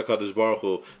encourage HaKadosh Baruch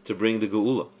Hu to bring the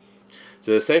geula?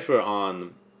 So the sefer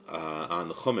on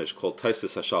the Chumash called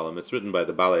Taisus HaShalom. It's written by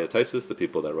the Balei Taisus, the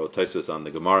people that wrote Taisus on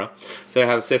the Gemara. So they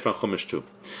have a sefer on Chumash too,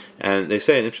 and they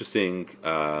say an interesting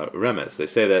remes. They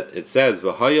say that it says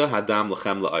V'haya hadam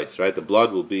lechem la'is. Right, the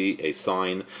blood will be a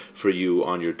sign for you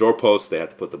on your doorpost. They had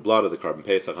to put the blood of the Korban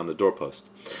Pesach on the doorpost.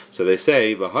 So they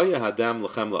say V'haya hadam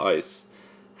lechem la'is.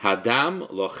 Hadam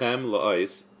lochem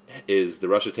la'is is the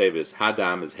Rosh Tevis.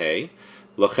 Hadam is hay,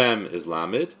 lochem is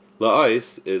lamed,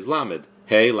 la'is is lamed.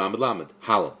 Hey, lamed, lamed,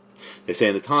 halal. They say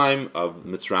in the time of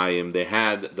Mitzrayim, they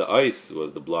had the ice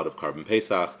was the blood of Korban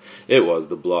Pesach. It was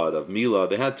the blood of Milah.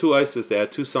 They had two ices. They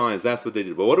had two signs. That's what they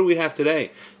did. But what do we have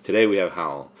today? Today we have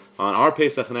halal. On our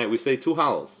Pesach night, we say two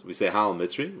Hallels. We say Hallel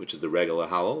Mitzri, which is the regular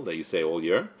Hallel that you say all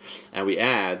year, and we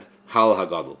add Hallel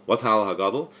Hagadol. What's Hallel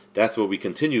Hagadol? That's where we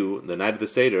continue the night of the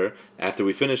Seder. After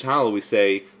we finish Hallel, we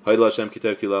say Haydel Hashem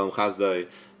Kitov Kilalim Chazdai.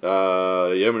 The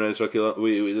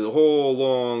whole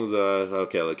long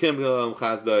Kim Kilalim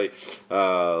Chazdai,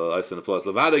 Eisen Plus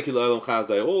Levada Kilalim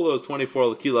Chazdai, all those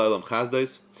 24 Kilalim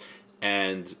Chazdais,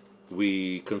 and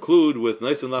we conclude with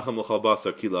Naisin Lachem L'chal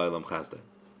Basar Kilalim Chazdai.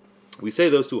 We say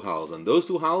those two Hallels, and those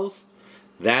two Hallels,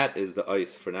 that is the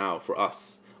ice for now, for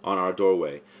us, on our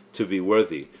doorway, to be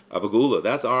worthy of a Geula.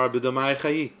 That's our B'damai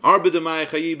Chayi. Our B'damai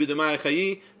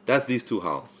Chayi, that's these two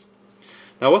Hallels.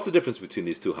 Now, what's the difference between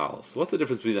these two Hallels? What's the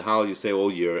difference between the Hallel you say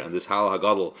all year and this Hallel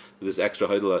Hagadol, this extra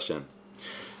Haydel Hashem?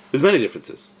 There's many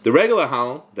differences. The regular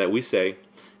Hallel that we say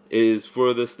is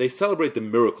for this, they celebrate the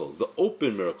miracles, the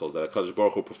open miracles that HaKadosh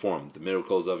Baruch Hu performed, the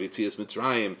miracles of Yetzias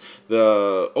Mitzrayim,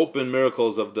 the open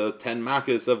miracles of the 10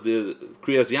 Makkos, of the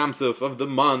Kriyas Yamsuf, of the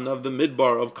Man, of the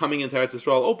Midbar, of coming into Eretz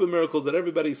Yisrael, open miracles that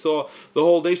everybody saw, the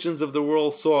whole nations of the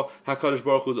world saw HaKadosh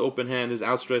Baruch Hu's open hand, his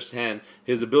outstretched hand,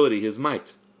 his ability, his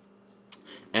might.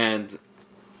 And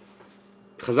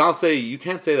Chazal say, you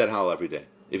can't say that Hallel every day.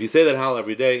 If you say that Hallel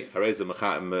every day,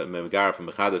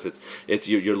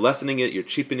 you're lessening it, you're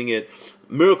cheapening it.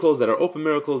 Miracles that are open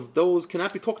miracles, those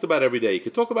cannot be talked about every day. You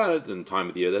could talk about it in the time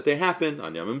of the year that they happen,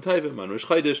 on Yom Tovim, on Rosh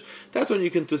Chodesh. That's when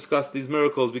you can discuss these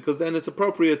miracles, because then it's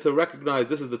appropriate to recognize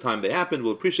this is the time they happened,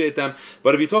 we'll appreciate them.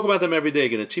 But if you talk about them every day, you're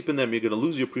going to cheapen them, you're going to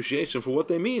lose your appreciation for what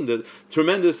they mean, the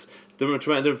tremendous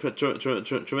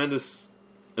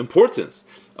importance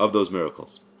of those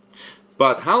miracles.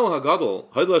 But Hallel Hagadol,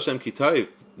 Haydel Hashem Kitayv,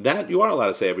 that you are allowed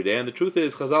to say every day, and the truth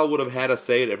is, Chazal would have had us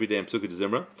say it every day in Pesukei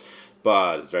Zimra,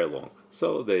 but it's very long.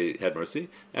 So they had mercy,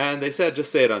 and they said,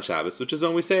 just say it on Shabbos, which is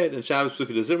when we say it. In Shabbos,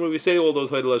 Pesukei Zimra, we say all those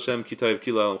Haydel Hashem Kitayv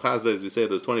Kilalim Chazdais, we say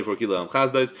those 24 Kilalim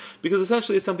Chazdais, because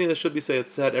essentially it's something that should be said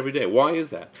every day. Why is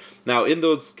that? Now, in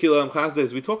those Kilalim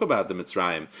Chazdais, we talk about the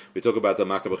Mitzrayim, we talk about the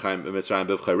Makkah Mitzrayim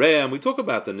B'Vchareim, we talk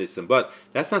about the Nisim, but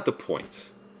that's not the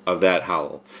point of that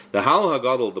Hallel. The Hallel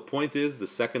Hagadol, the point is the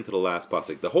second to the last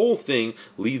pasuk. The whole thing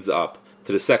leads up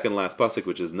to the second last pasuk,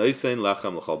 which is Neisein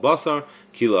Lachem L'chal Basar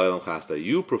Kila Elam Chasda.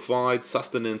 You provide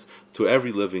sustenance to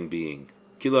every living being.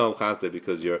 Kila Elam Chasda,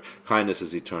 because your kindness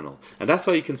is eternal. And that's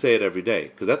why you can say it every day,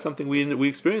 because that's something we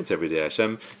experience every day.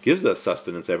 Hashem gives us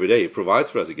sustenance every day. He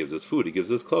provides for us. He gives us food. He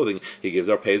gives us clothing. He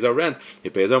pays our rent. He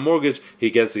pays our mortgage.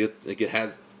 He has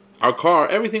our car,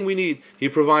 everything we need, He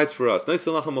provides for us. And that's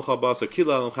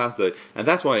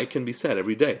why it can be said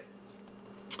every day.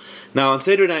 Now, on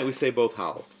Seder night, we say both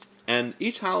Hallels. And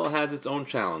each Hallel has its own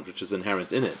challenge, which is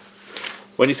inherent in it.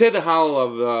 When you say the Hallel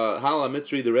of Hallel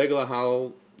HaMitzri, the regular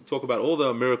Hallel, talk about all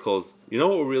the miracles, you know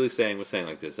what we're really saying? We're saying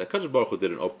like this. HaKadosh Baruch Hu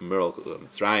did an open miracle,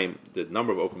 Mitzrayim did a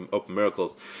number of open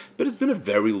miracles, but it's been a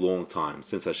very long time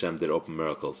since Hashem did open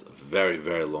miracles. A very,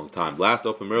 very long time. Last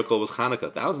open miracle was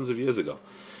Hanukkah, thousands of years ago.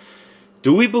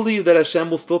 Do we believe that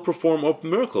Hashem will still perform open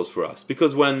miracles for us?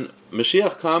 Because when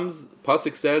Mashiach comes,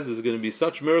 Pasuk says there's going to be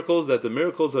such miracles that the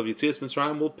miracles of Yetzias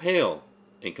Mitzrayim will pale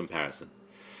in comparison.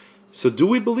 So do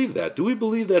we believe that? Do we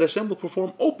believe that Hashem will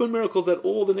perform open miracles that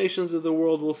all the nations of the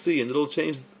world will see, and it'll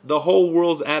change the whole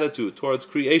world's attitude towards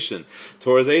creation,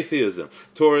 towards atheism,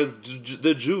 towards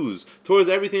the Jews, towards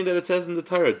everything that it says in the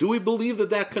Torah? Do we believe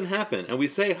that that can happen? And we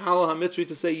say Hallel HaMitzri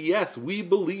to say, yes, we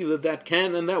believe that that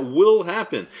can and that will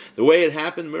happen. The way it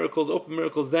happened, miracles, open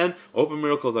miracles then, open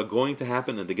miracles are going to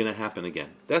happen, and they're going to happen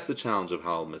again. That's the challenge of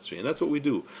Hallel HaMitzri, and that's what we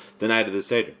do the night of the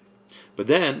Seder. But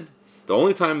then, the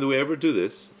only time that we ever do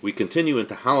this, we continue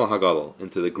into Hallel Hagadol,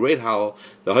 into the great Hallel,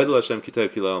 the Haydel Hashem Kitayv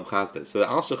Kilalim Chazdai. So the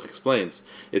Alshach explains,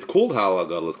 it's called Hallel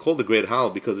Hagadol, it's called the great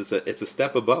Hallel because it's a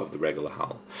step above the regular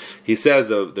Hallel. He says,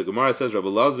 the Gemara says, Rabbi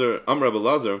Lazar,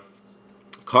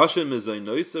 Kashem is a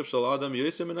Noisef Shal Adam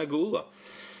Yosem in Agula.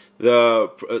 The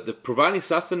providing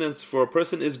sustenance for a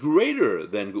person is greater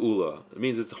than Geula. It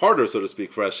means it's harder, so to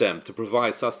speak, for Hashem to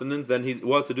provide sustenance than He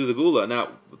was to do the Geula.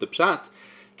 Now, the Pshat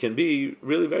can be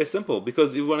really very simple,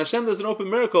 because when Hashem does an open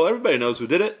miracle, everybody knows who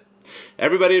did it.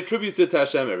 Everybody attributes it to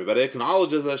Hashem. Everybody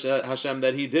acknowledges Hashem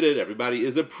that He did it. Everybody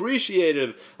is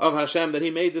appreciative of Hashem that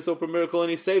He made this open miracle and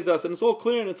He saved us. And it's all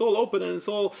clear and it's all open and it's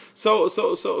all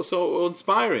so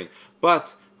inspiring.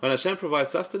 But when Hashem provides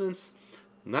sustenance,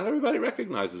 not everybody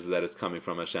recognizes that it's coming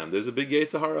from Hashem. There's a big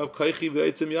Yetzer Hara of Kaichi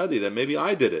v'Eitzim Yadi, that maybe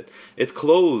I did it. It's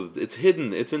clothed, it's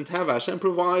hidden, it's in Tava. Hashem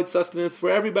provides sustenance for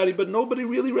everybody, but nobody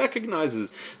really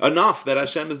recognizes enough that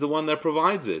Hashem is the one that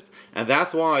provides it. And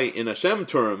that's why, in Hashem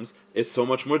terms, it's so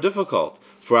much more difficult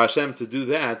for Hashem to do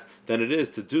that than it is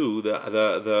to do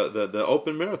the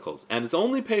open miracles. And it's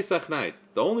only Pesach night,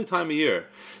 the only time of year,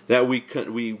 that we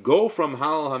go from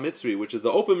Halal HaMitzri, which is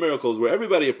the open miracles, where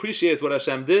everybody appreciates what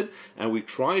Hashem did, and we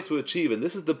try to achieve, and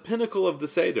this is the pinnacle of the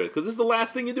Seder, because this is the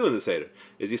last thing you do in the Seder,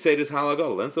 is you say this Halal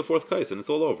Gadol, then it's the fourth kais, and it's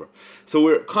all over. So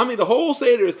the whole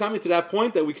Seder is coming to that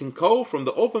point that we can go from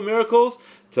the open miracles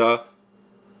to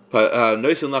that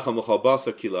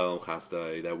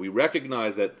we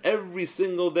recognize that every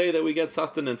single day that we get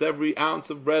sustenance, every ounce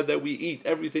of bread that we eat,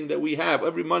 everything that we have,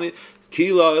 every money,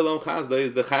 Kila Elam Chasda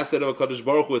is the chesed of HaKadosh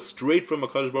Baruch Hu, is straight from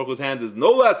HaKadosh Baruch Hu's hands, is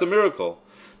no less a miracle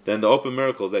than the open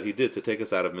miracles that He did to take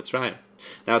us out of Mitzrayim.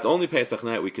 Now it's only Pesach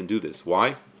night we can do this.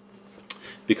 Why?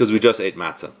 Because we just ate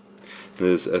matzah.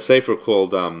 There's a sefer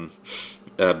called Ben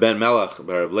Melach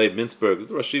by Reb Leib Mintzberg.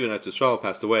 The Rosh Yeshiva in Eretz Yisrael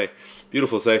passed away.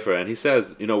 Beautiful sefer, and he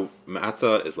says,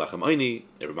 matzah is lachem oini.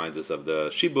 It reminds us of the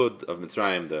shibud of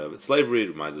Mitzrayim, the slavery. It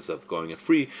reminds us of going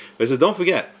free. But he says, don't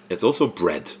forget, it's also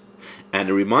bread, and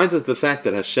it reminds us the fact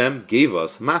that Hashem gave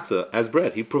us matzah as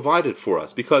bread. He provided for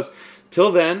us, because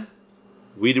till then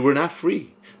we were not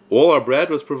free. All our bread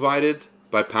was provided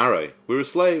by Parai. We were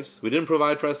slaves. We didn't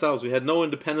provide for ourselves. We had no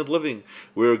independent living.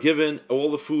 We were given all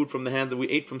the food from the hands that we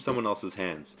ate from someone else's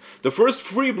hands. The first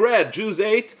free bread Jews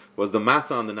ate was the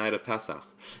matzah on the night of Pesach.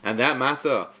 And that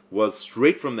matzah was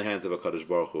straight from the hands of HaKadosh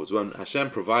Baruch Hu. It was when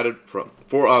Hashem provided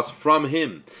for us from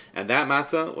Him. And that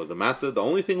matzah was the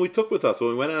only thing we took with us when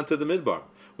we went out to the Midbar.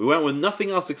 We went with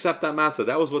nothing else except that matzah.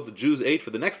 That was what the Jews ate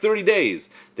for the next 30 days.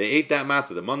 They ate that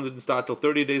matzah. The month didn't start till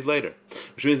 30 days later.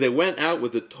 Which means they went out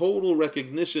with the total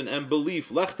recognition and belief.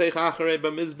 We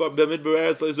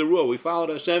followed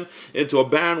Hashem into a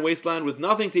barren wasteland with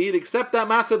nothing to eat except that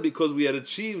matzah, because we had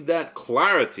achieved that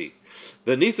clarity.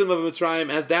 The Nisim of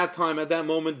Mitzrayim at that time, at that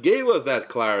moment, gave us that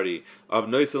clarity of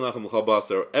Noisin Lachem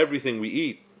L'Chabasar, everything we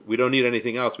eat. We don't need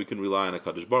anything else. We can rely on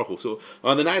HaKadosh Baruch Hu. So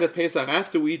on the night of Pesach,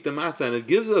 after we eat the matzah, and it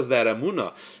gives us that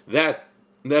amunah, that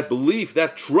belief,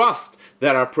 that trust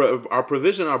that our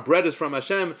provision, our bread is from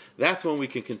Hashem, that's when we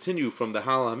can continue from the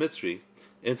Halal HaMitzri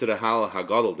into the Halal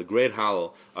HaGadol, the great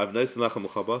Halal of Noisin Lachem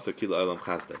L'Chabasar Kila Elam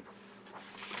Chasdei.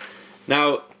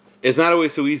 Now, it's not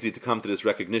always so easy to come to this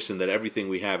recognition that everything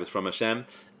we have is from Hashem,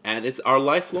 and it's our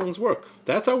lifelong work.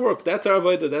 That's our work. That's our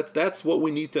avodah. That's what we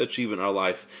need to achieve in our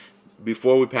life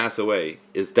before we pass away,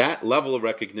 is that level of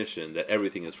recognition that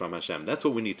everything is from Hashem. That's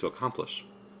what we need to accomplish.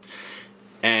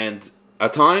 And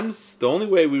at times, the only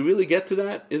way we really get to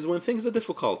that is when things are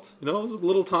difficult. A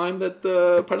little time that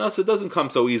parnasa doesn't come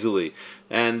so easily,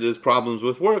 and there's problems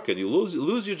with work, and you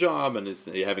lose your job, and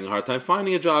you're having a hard time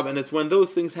finding a job, and it's when those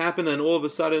things happen, and all of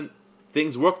a sudden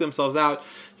things work themselves out,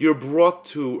 you're brought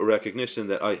to a recognition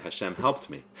that, Hashem helped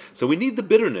me. So we need the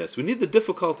bitterness, we need the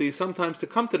difficulty sometimes to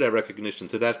come to that recognition,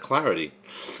 to that clarity.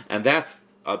 And that's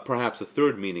perhaps a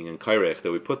third meaning in Kairech,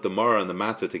 that we put the Marah and the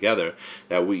Matzah together,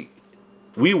 that we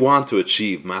want to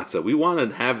achieve matzah. We want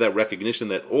to have that recognition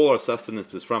that all our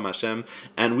sustenance is from Hashem,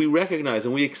 and we recognize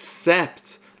and we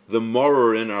accept the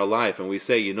maror in our life, and we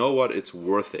say, you know what, it's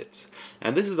worth it.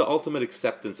 And this is the ultimate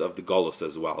acceptance of the golus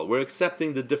as well. We're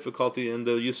accepting the difficulty and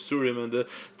the yisurim and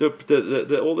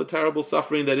the all the terrible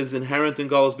suffering that is inherent in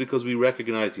golus, because we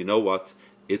recognize, you know what,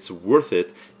 it's worth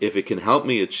it if it can help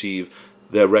me achieve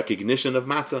the recognition of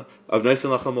matzah, of Noisin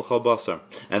Lachem L'Chal Basar.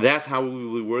 And that's how we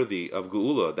will be worthy of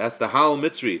Geula. That's the Hal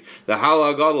Mitzri. The Hal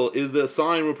HaGadol is the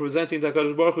sign representing the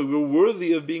HaKadosh Baruch Hu. We're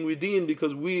worthy of being redeemed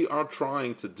because we are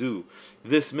trying to do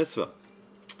this mitzvah.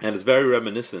 And it's very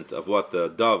reminiscent of what the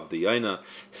dove, the Yaina,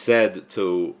 said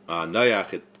to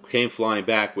Noach. It came flying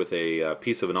back with a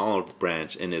piece of an olive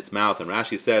branch in its mouth, and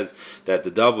Rashi says that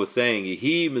the dove was saying,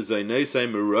 "Yehi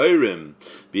mezayneisai meroirim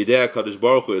b'idei HaKadosh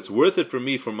Baruch Hu." It's worth it for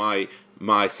me, for my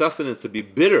sustenance to be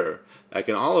bitter like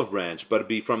an olive branch, but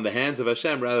be from the hands of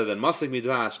Hashem rather than masik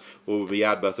midvash, or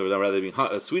biyad basar, rather than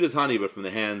being sweet as honey, but from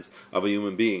the hands of a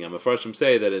human being. And Mefarshim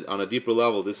say that on a deeper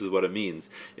level, this is what it means.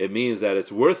 It means that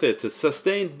it's worth it to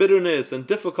sustain bitterness and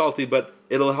difficulty, but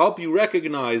it'll help you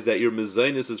recognize that your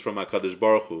mezainis is from HaKadosh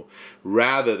Baruch Hu,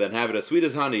 rather than have it as sweet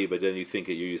as honey, but then you think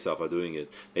that you yourself are doing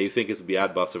it, and you think it's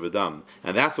biyad basar v'dam.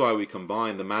 And that's why we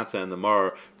combine the matzah and the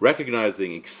mar,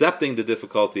 recognizing, accepting the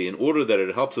difficulty, in order that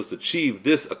it helps us achieve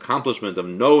this accomplishment of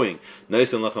knowing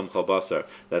Noisin Lachem L'Chal Basar,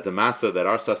 that the matzah, that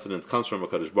our sustenance comes from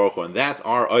HaKadosh Baruch Hu, and that's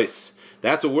our ois.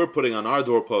 That's what we're putting on our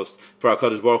doorpost for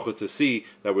HaKadosh Baruch Hu to see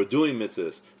that we're doing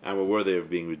mitzvahs and we're worthy of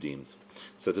being redeemed.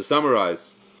 So to summarize,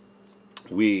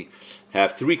 we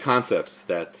have three concepts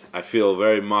that I feel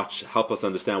very much help us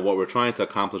understand what we're trying to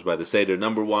accomplish by the Seder.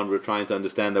 Number one, we're trying to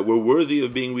understand that we're worthy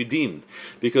of being redeemed,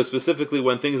 because specifically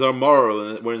when things are moral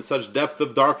and we're in such depth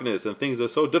of darkness and things are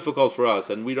so difficult for us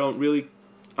and we don't really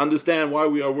understand why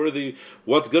we are worthy,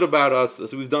 what's good about us,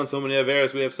 as we've done so many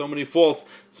averos, we have so many faults.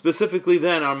 Specifically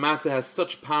then, our matzah has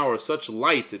such power, such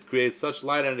light, it creates such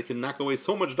light, and it can knock away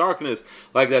so much darkness,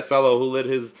 like that fellow who lit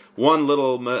his one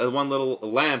little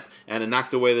lamp, and it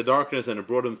knocked away the darkness, and it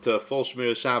brought him to full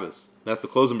Shmir Shabbos. That's the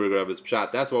Klosenberger of his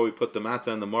pshat. That's why we put the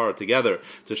matzah and the maror together,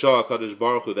 to show HaKadosh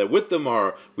Baruch Hu that with the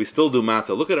maror we still do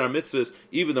matzah. Look at our mitzvahs,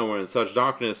 even though we're in such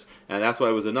darkness, and that's why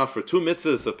it was enough for 2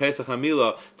 mitzvahs of Pesach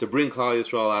HaMilah to bring Klal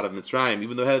Yisrael out of Mitzrayim,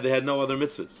 even though they had no other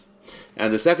mitzvahs.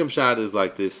 And the second pshat is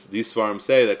like this: these Sfarim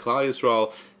say that Klal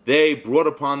Yisrael, they brought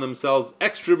upon themselves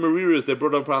extra mariras, they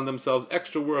brought upon themselves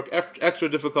extra work, extra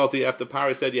difficulty. After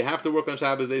Pari said, you have to work on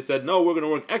Shabbos, they said, no, we're going to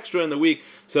work extra in the week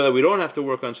so that we don't have to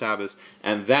work on Shabbos.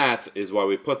 And that is why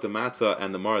we put the matzah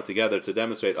and the maror together, to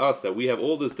demonstrate us that we have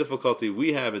all this difficulty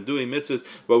we have in doing mitzvahs,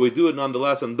 but we do it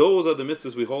nonetheless. And those are the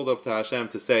mitzvahs we hold up to Hashem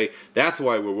to say, that's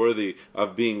why we're worthy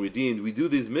of being redeemed. We do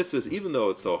these mitzvahs even though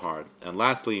it's so hard. And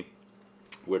lastly,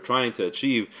 we're trying to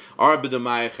achieve our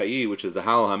B'damai Chayi, which is the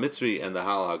Halal HaMitzri and the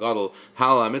Halal HaGadol.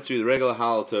 Halal HaMitzri, the regular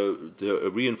Halal, to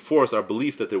reinforce our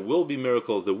belief that there will be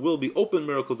miracles, there will be open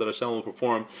miracles that Hashem will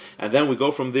perform. And then we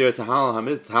go from there to Halal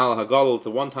HaGadol,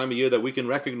 the one time a year that we can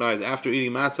recognize after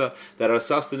eating matzah that our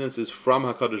sustenance is from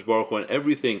HaKadosh Baruch Hu, and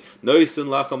everything, Noisin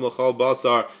Lacham L'chal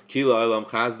Basar, Kila Elam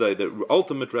Chazdai, the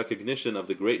ultimate recognition of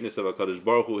the greatness of HaKadosh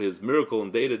Baruch Hu, His miracle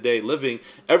in day-to-day living.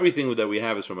 Everything that we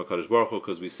have is from HaKadosh Baruch Hu,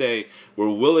 because we say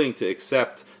we're willing to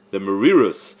accept the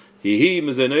merirus.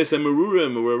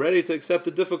 We're ready to accept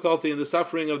the difficulty and the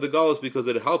suffering of the galus, because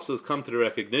it helps us come to the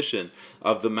recognition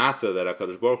of the matzah that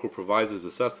HaKadosh Baruch Hu provides us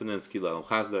with sustenance.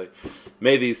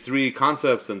 May these three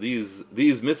concepts and these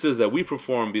mitzvahs that we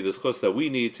perform be the schus that we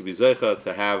need to be zeicha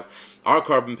to have our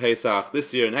Korban Pesach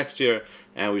this year, next year,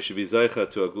 and we should be zeicha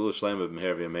to a Gula Shlema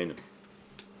b'meher v'yameinu.